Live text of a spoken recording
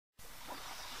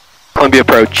Columbia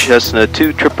approach, Cessna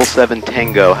 2777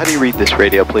 Tango. How do you read this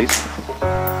radio, please?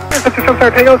 2777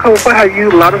 Tango, Columbia, how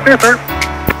you loud and clear, sir.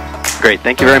 Great,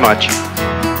 thank you very much.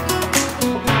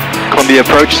 Columbia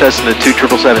approach, Cessna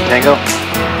 2777 Tango.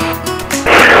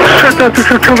 Cessna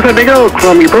 2777 Tango,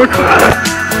 Columbia approach.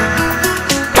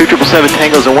 2777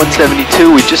 Tango's a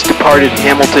 172. We just departed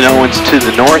Hamilton Owens to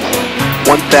the north.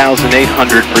 1,800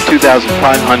 for 2,500.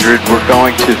 We're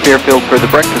going to Fairfield for the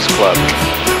Breakfast Club.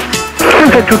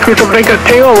 2777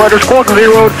 Tango, Rider Squawk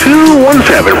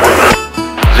 0217.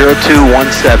 0217,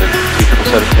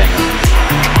 2777 Tango.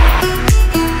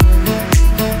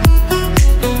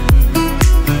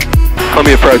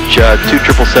 Columbia approach,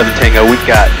 2777 Tango. We've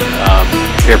got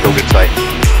Fairfield in sight.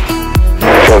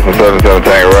 777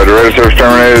 Tango, Roger. Radio service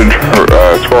terminated.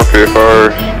 Squawk VFR.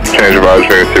 Change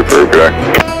advisory. Super. Good day.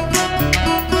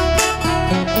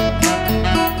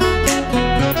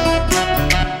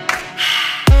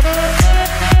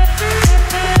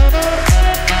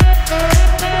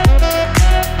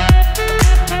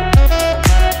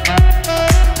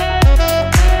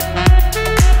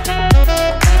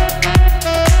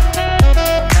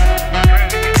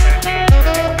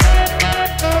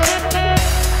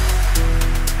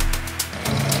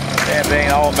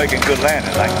 Making good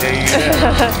landings, I can tell you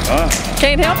that. Huh?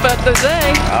 Can't help but to say.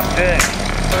 I'm telling you.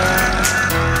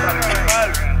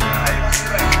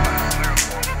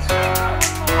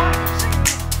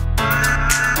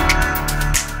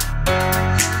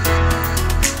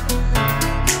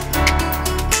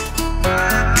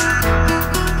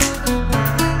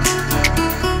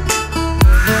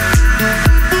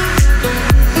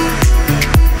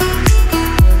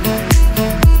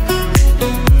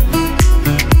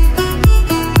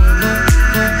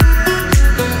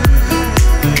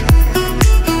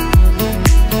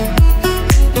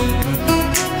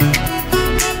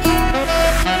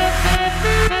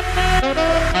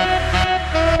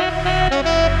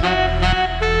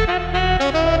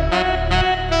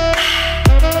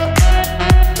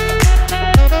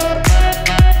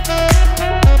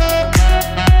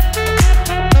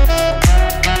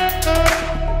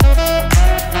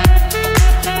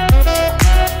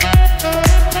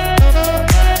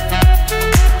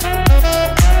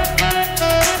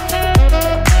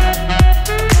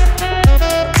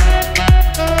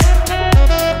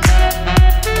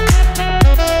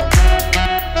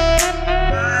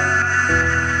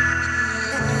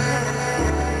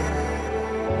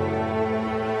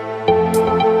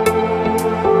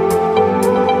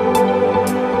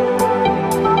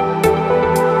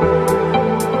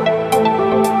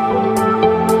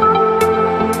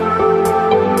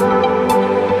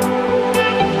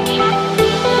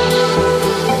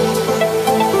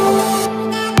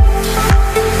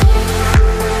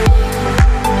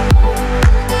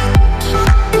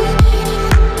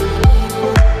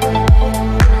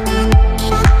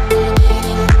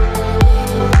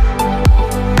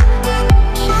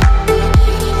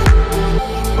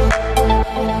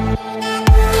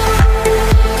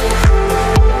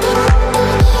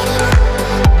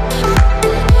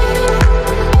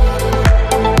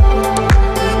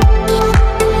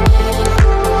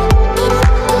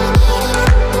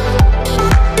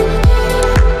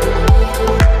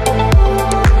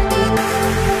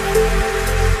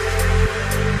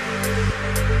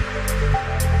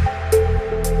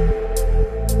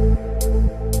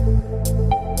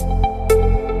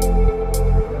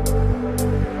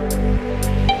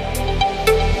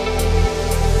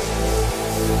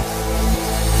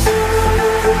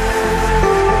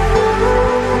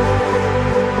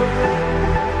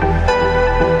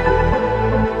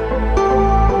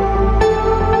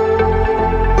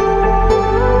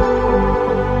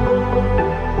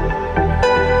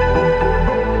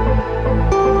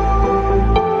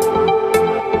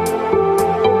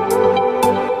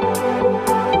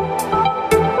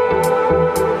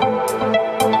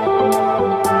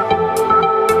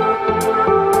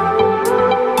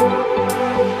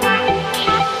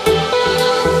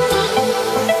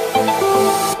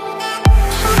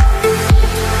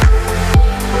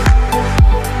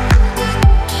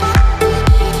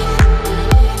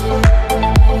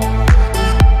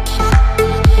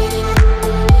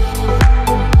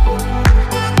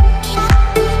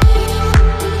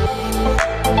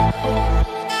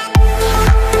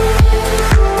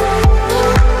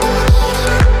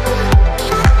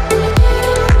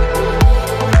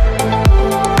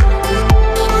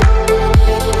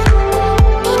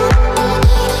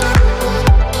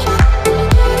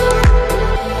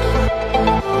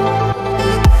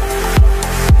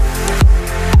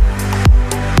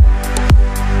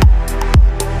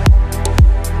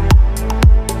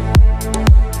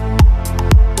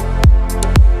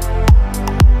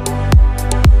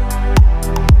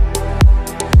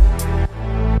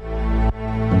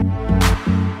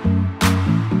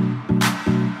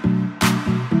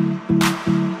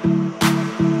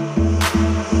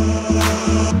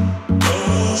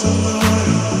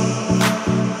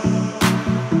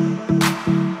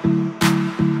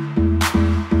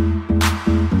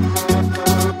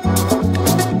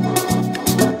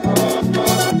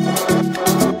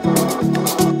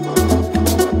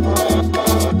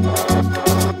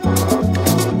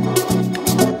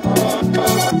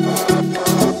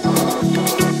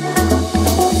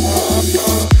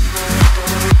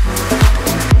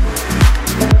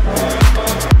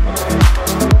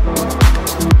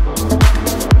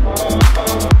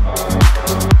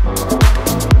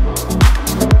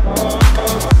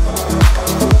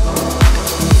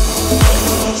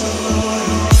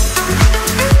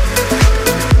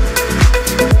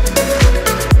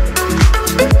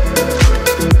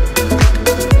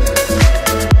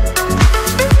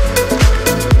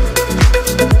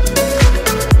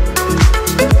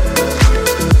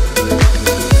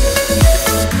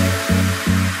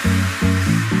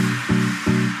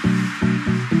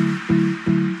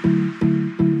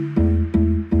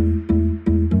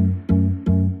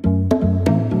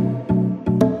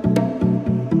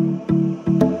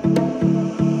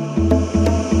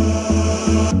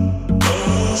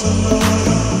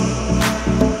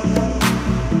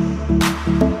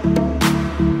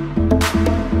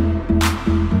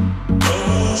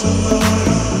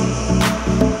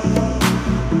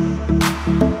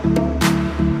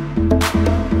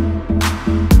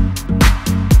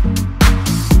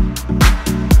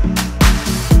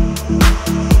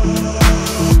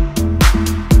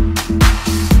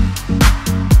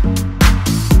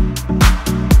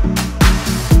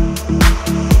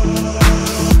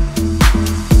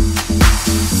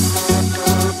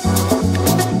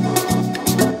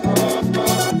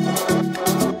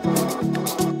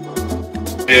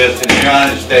 this in the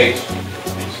United States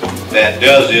that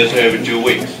does this every 2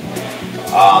 weeks.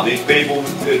 These people,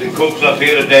 the cooks up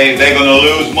here today, they're going to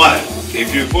lose money.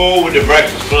 If you fool with the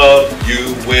Breakfast Club,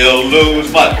 you will lose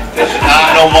money. This is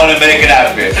not no money-making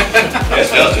outfit.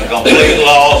 It's just a complete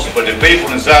loss, but the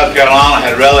people in South Carolina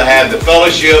had rather have the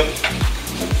fellowship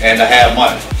and to have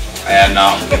money. And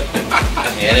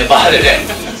anybody that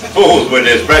fools with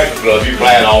this Breakfast Club, you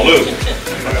plan on losing.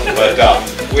 But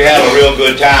we have a real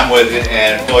good time with it,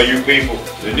 and for you people,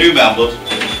 the new members,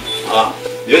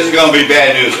 this is going to be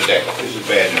bad news today. This is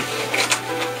bad news.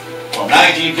 From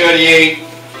 1938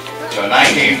 to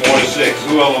 1946,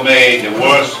 whoever made the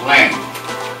worst landing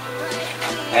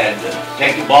had to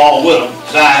take the ball with them,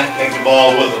 sign it, take the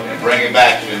ball with them, and bring it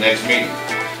back to the next meeting.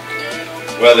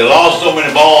 Well, they lost so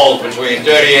many balls between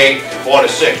 38 and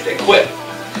 46, they quit.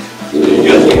 They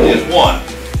just get this one.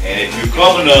 And if you're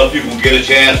close enough, you can get a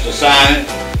chance to sign it.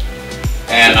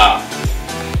 And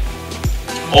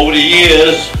over the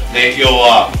years,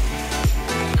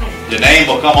 your name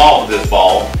will come off this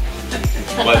ball.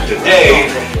 But today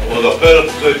was a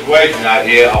pitiful situation out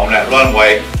here on that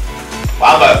runway.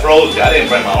 Well, I about froze. I didn't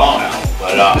bring my lawn out,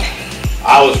 but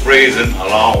I was freezing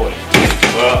along with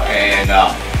her, and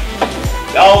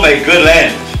y'all make good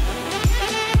landings.